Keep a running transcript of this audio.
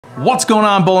What's going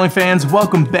on, bowling fans?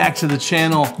 Welcome back to the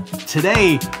channel.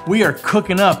 Today, we are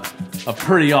cooking up a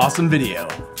pretty awesome video.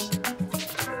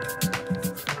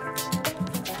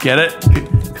 Get it?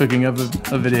 Cooking up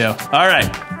a video. All right.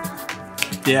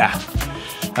 Yeah,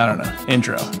 I don't know,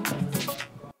 intro.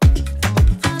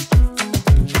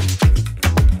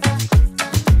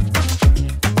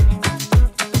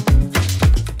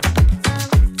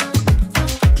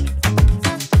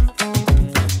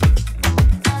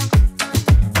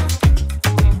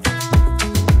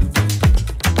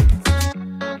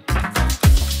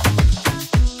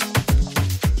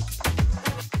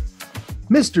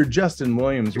 Mr. Justin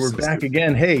Williams, we're back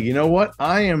again. Hey, you know what?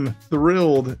 I am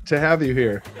thrilled to have you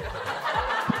here.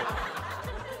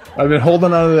 I've been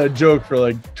holding on to that joke for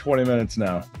like 20 minutes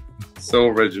now. So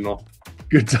original.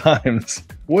 Good times.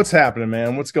 What's happening,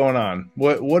 man? What's going on?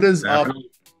 What is up?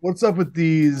 What's up with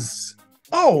these?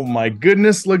 Oh my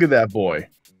goodness, look at that boy.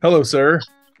 Hello, sir.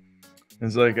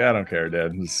 It's like, I don't care,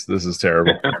 Dad. This is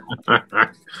terrible.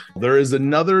 There is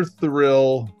another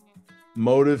thrill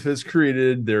Motiv has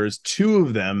created. There's two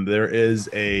of them. There is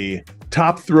a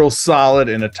top thrill solid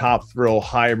and a top thrill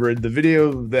hybrid.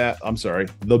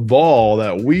 The ball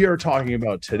that we are talking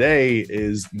about today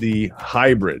is the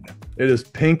hybrid. It is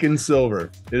pink and silver.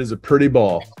 It is a pretty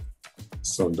ball.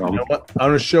 So dumb. You know what? I'm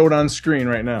gonna show it on screen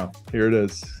right now. Here it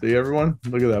is. See, everyone?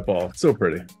 Look at that ball. It's so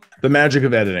pretty. The magic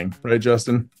of editing, right,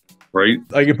 Justin? Right.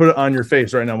 I can put it on your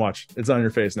face right now. Watch. It's on your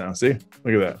face now. See?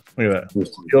 Look at that. Look at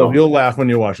that. You'll laugh when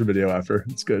you watch the video after.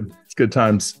 It's good. It's good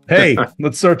times. Hey,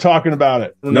 let's start talking about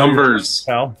it. Numbers.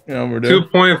 Pal. You know what we're doing.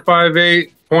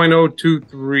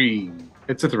 2.58.023.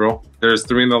 It's a thrill. There's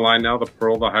three in the line now, the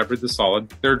Pearl, the Hybrid, the Solid.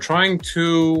 They're trying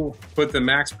to put the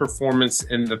max performance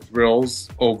in the thrills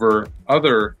over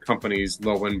other companies'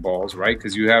 low-end balls, right?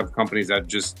 Because you have companies that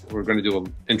just, we're going to do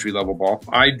an entry-level ball.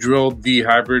 I drilled the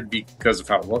Hybrid because of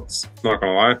how it looks, not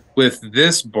going to lie. With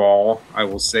this ball, I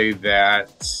will say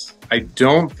that I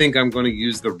don't think I'm going to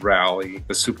use the Rally,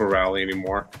 the Super Rally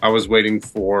anymore. I was waiting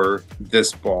for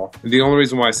this ball. And the only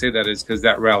reason why I say that is because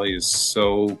that Rally is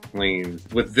so clean.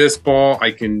 With this ball,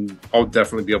 I'll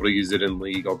definitely be able to use it in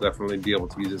League. I'll definitely be able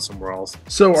to use it somewhere else.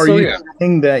 So are you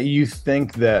saying that you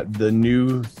think that the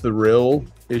new Thrill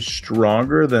is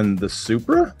stronger than the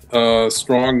Supra?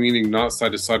 Strong meaning not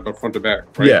side to side, but front to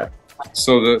back, right? Yeah.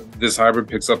 So this hybrid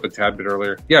picks up a tad bit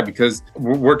earlier. Yeah, because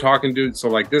we're talking, dude. So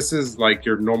like this is like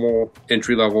your normal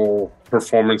entry level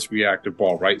performance reactive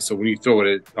ball, right? So when you throw it,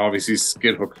 it obviously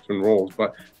skid hooks and rolls,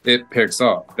 but it picks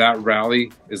up. That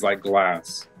Rally is like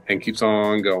glass and keeps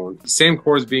on going. Same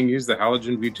core is being used, the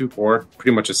Halogen V2 core,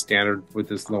 pretty much a standard with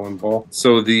this low-end ball.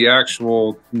 So the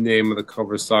actual name of the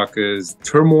cover stock is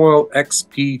Turmoil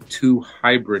XP2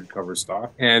 Hybrid cover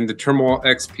stock and the Turmoil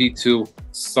XP2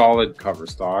 Solid cover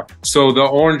stock. So the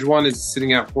orange one is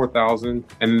sitting at 4,000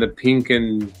 and the pink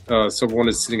and silver one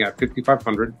is sitting at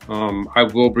 5,500. I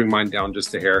will bring mine down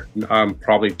just a hair,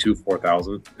 probably to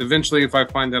 4,000. Eventually, if I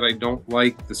find that I don't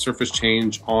like the surface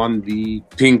change on the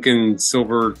pink and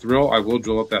silver thrill, I will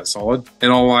drill up that solid.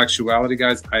 In all actuality,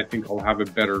 guys, I think I'll have a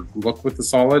better look with the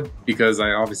solid because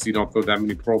I obviously don't throw that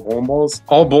many pro bowling balls.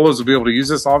 All bowlers will be able to use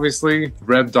this, obviously.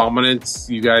 Rev dominance,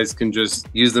 you guys can just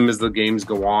use them as the games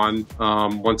go on.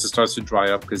 Once it starts to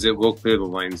dry up, because it will clear the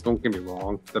lanes, don't get me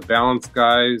wrong. The balance,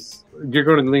 guys, you're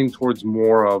going to lean towards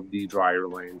more of the drier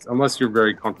lanes, unless you're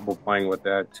very comfortable playing with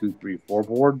that 2, 3, 4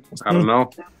 board. I don't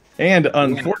know. And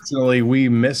unfortunately, we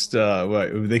missed,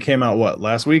 they came out, what,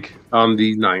 last week? On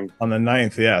the 9th. On the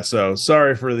 9th, yeah. So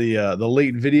sorry for the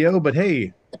late video, but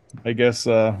hey, I guess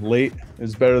late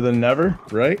is better than never,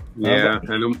 right? Yeah,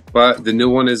 but the new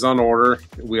one is on order.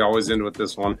 We always end with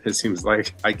this one. It seems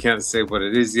like I can't say what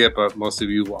it is yet, but most of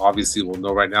you obviously will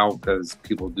know right now because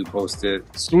people do post it.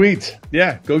 Sweet.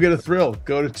 Yeah, go get a thrill.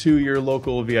 Go to your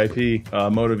local VIP,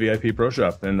 Motiv VIP Pro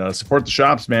Shop and support the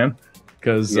shops, man.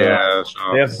 Because they have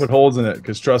to put holes in it.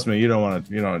 Because trust me, you don't want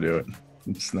to do it.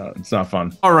 It's not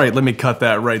fun. All right, let me cut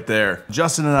that right there.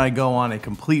 Justin and I go on a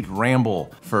complete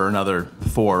ramble for another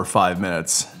 4 or 5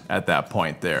 minutes at that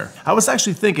point there. I was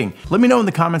actually thinking, let me know in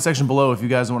the comment section below if you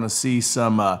guys want to see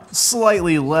some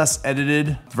slightly less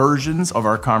edited versions of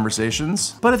our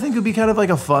conversations. But I think it'd be kind of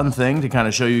like a fun thing to kind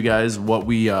of show you guys what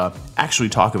we actually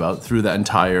talk about through that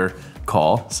entire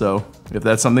call. So if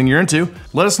that's something you're into,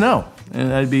 let us know.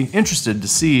 And I'd be interested to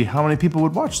see how many people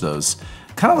would watch those.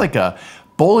 Kind of like a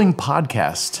bowling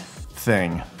podcast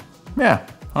thing. Yeah,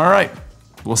 all right.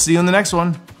 We'll see you in the next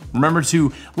one. Remember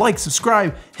to like,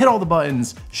 subscribe, hit all the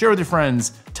buttons, share with your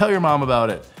friends, tell your mom about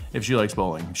it if she likes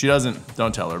bowling. If she doesn't,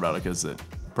 don't tell her about it because it's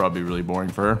probably really boring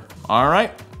for her. All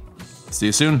right, see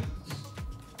you soon.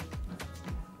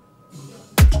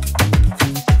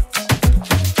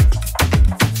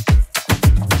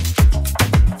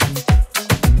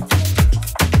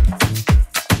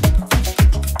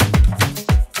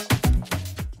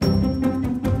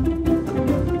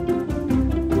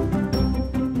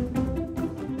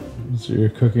 So your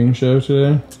cooking show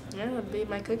today? Yeah, it'll be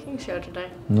my cooking show today.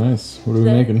 Nice. What are we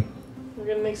making? We're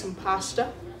gonna make some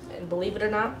pasta, and believe it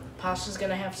or not, pasta's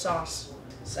gonna have sauce.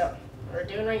 So, what we're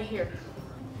doing right here,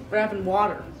 grabbing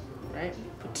water, right?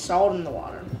 Put salt in the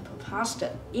water. Put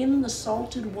pasta in the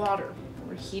salted water.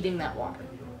 We're heating that water.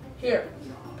 Here,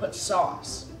 put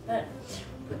sauce. Then,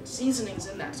 put seasonings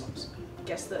in that sauce.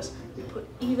 Guess this, we put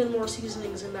even more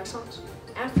seasonings in that sauce.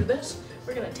 After this,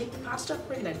 we're gonna take the pasta,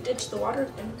 we're gonna ditch the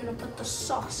water, and we're gonna put the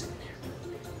sauce in there.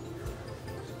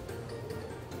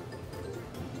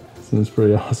 Seems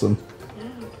pretty awesome.